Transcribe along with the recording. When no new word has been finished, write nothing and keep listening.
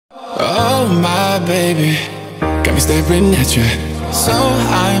Oh my baby, got me staring at you. So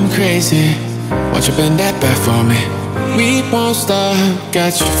I'm crazy. Won't you bend that back for me? We won't stop.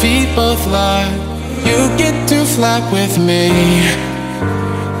 Got your feet both locked. You get to fly with me.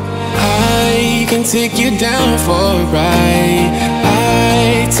 I can take you down for a ride.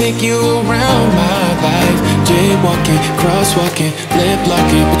 I take you around my life. Jaywalking, crosswalking, lip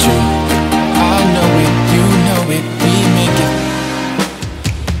locking, but you, I know it, you know it, we make it.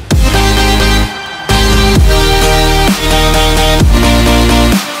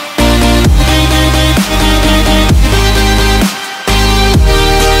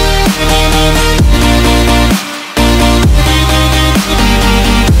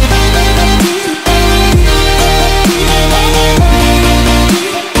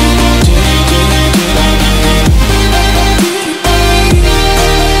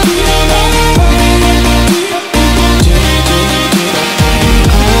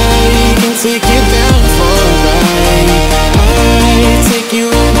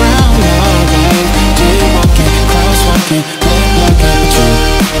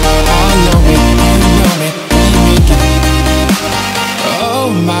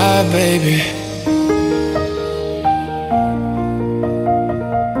 Baby,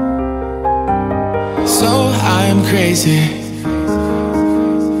 so I'm crazy.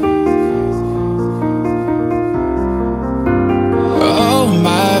 Oh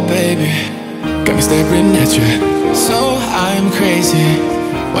my baby, got me staring at you. So I'm crazy.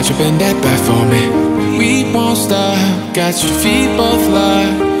 Won't you bend that back for me? We won't stop. Got your feet both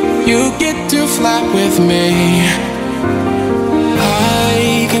locked. You get to fly with me.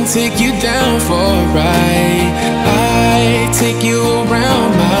 I can take you down for a ride. I take you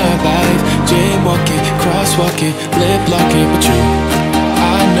around my life. Jaywalking, crosswalking, lip locking, but you,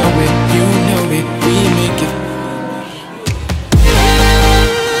 I know it, you know it, we make it.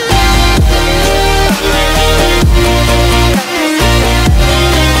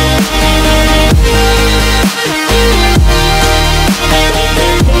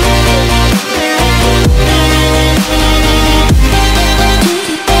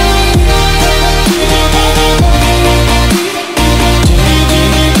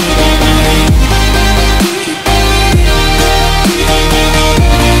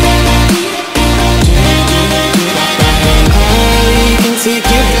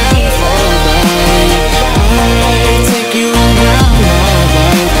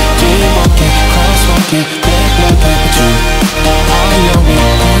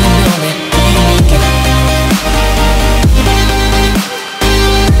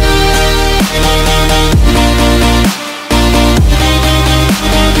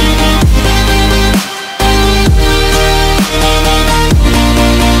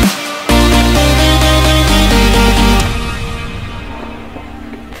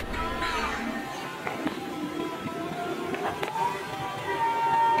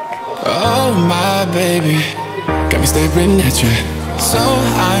 Oh my baby, got me staring at you. So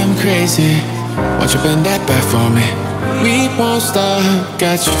I'm crazy. Won't you bend that back for me? We won't stop.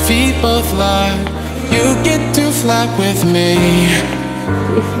 Got your feet both locked. You get to fly with me.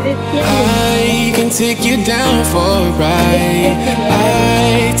 I can take you down for a ride.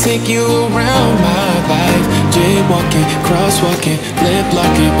 I take you around my life. Jaywalking, crosswalking, lip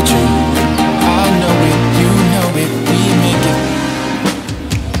locking, but you, I know it, you know it, we make it.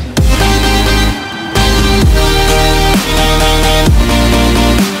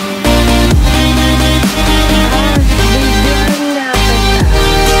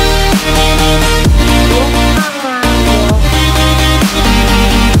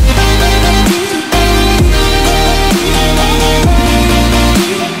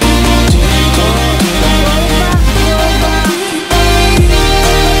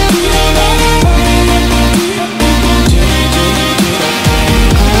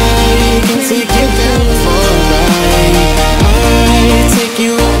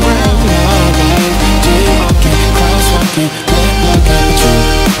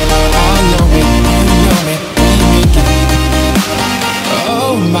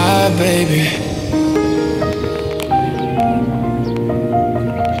 Baby,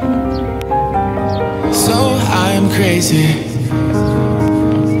 so I'm crazy.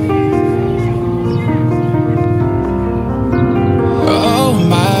 Oh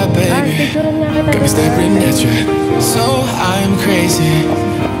my baby, got me staring at you. So I'm crazy.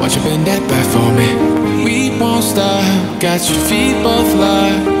 Won't you bend that back for me? We won't stop. Got your feet both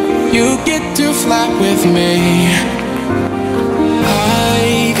locked. You get to fly with me.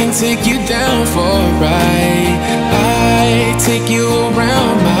 I can take you down for a ride. I take you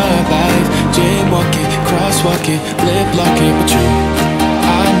around my life. Jaywalking, crosswalking, lip locking, but you,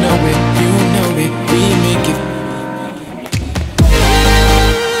 I know it, you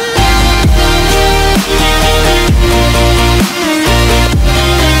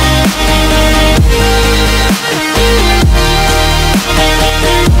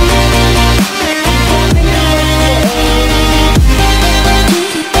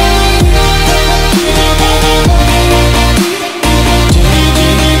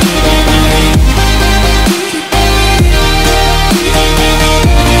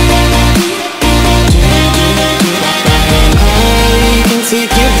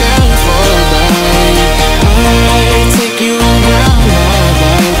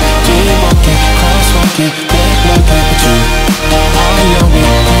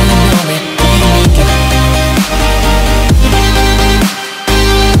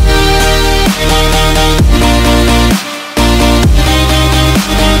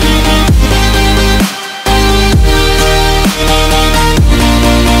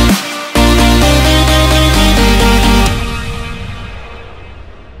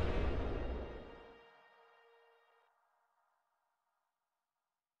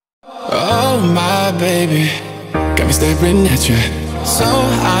at you. So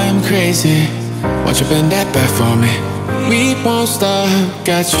I'm crazy. Won't you bend that back for me? We won't stop.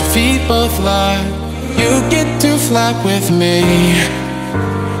 Got your feet both locked. You get to fly with me.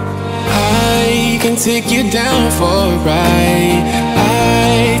 I can take you down for a ride.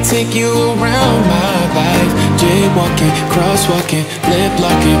 I take you around my life. Jaywalking, crosswalking, lip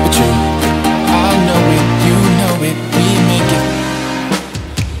locking. But you, I know it, you know it, we make it.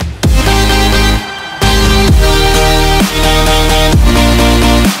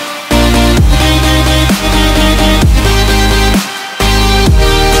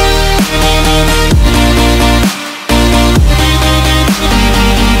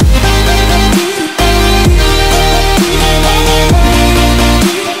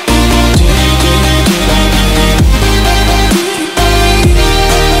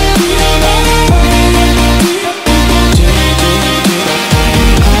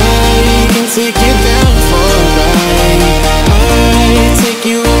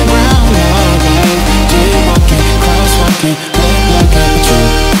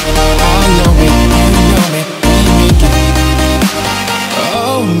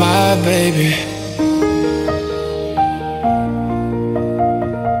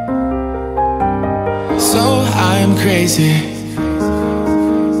 Crazy.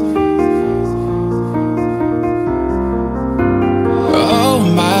 Oh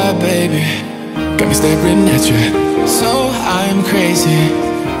my baby, got me staring at you. So I'm crazy.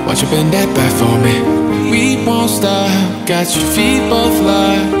 Won't you bend that back for me? We won't stop. Got your feet both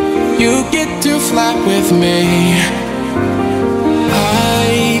locked. You get to fly with me.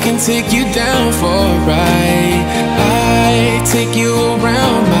 I can take you down for a ride. I take you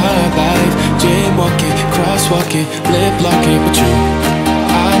around my life. Jaywalking, crosswalking, lip locking. But you,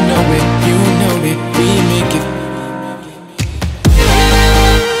 I know it, you know it, we make it.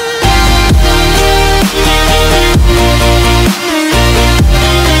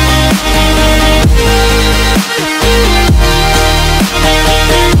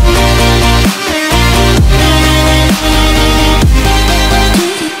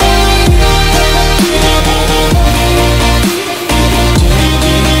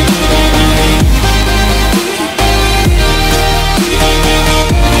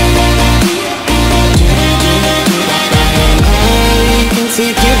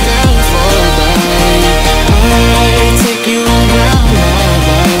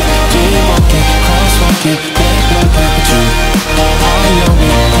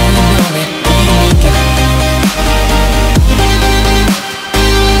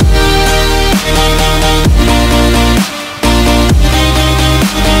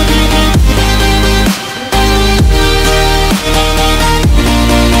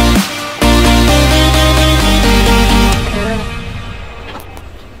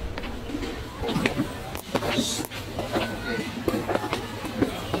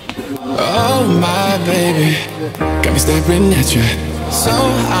 Oh my baby, got me staring at you. So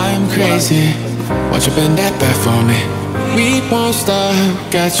I'm crazy. Won't you bend that back for me? We won't stop.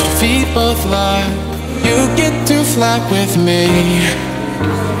 Got your feet both locked. You get to fly with me.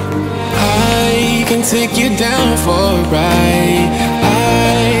 I can take you down for a ride.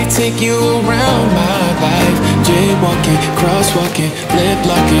 I take you around my life. Jaywalking, crosswalking, lip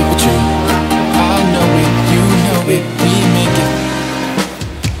locking. But you, I know it, you know it, we make it.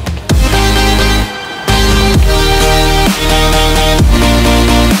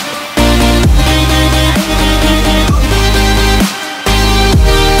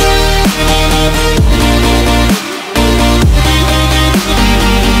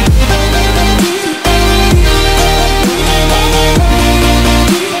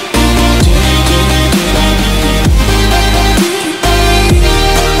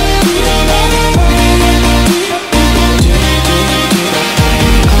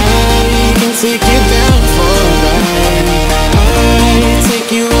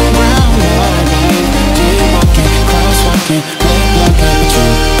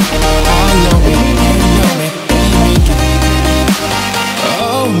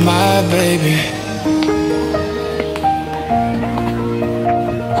 Baby,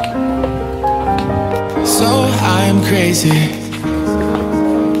 so I'm crazy.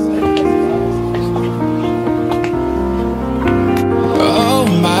 Oh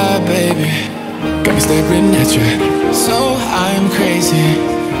my baby, got me staring at you. So I'm crazy.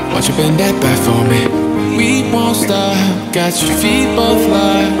 Won't you bend that back for me? We won't stop. Got your feet both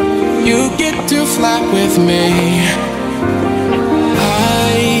locked. You get to fly with me.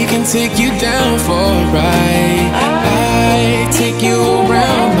 I can take you down for a ride. I take you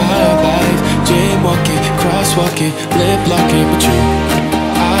around my life. Jaywalking, crosswalking, lip locking. But you,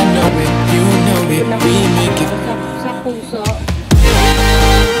 I know it, you know it, we make it. Sa puso.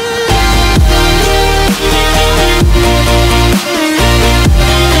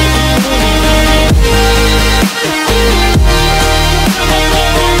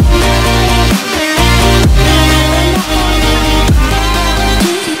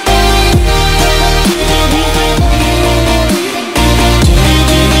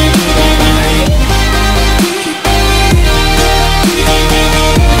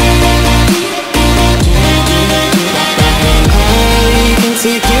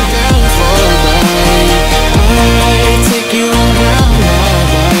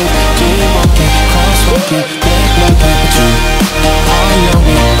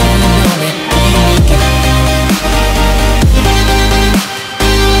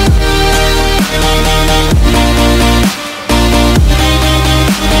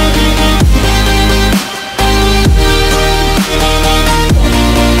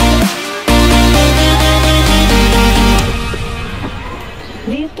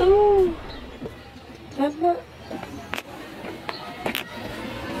 Dito. Tama.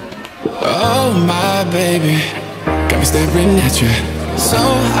 Oh my baby, got me staring at you. So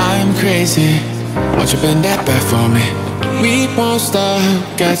I'm crazy. Won't you bend that back for me? We won't stop.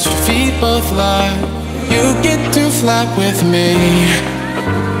 Got your feet both locked. You get to fly with me.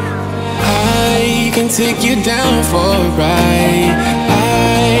 I can take you down for a ride.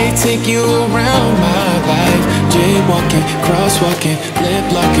 I take you around my life. Jaywalking, crosswalking, lip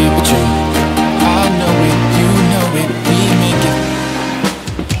lock.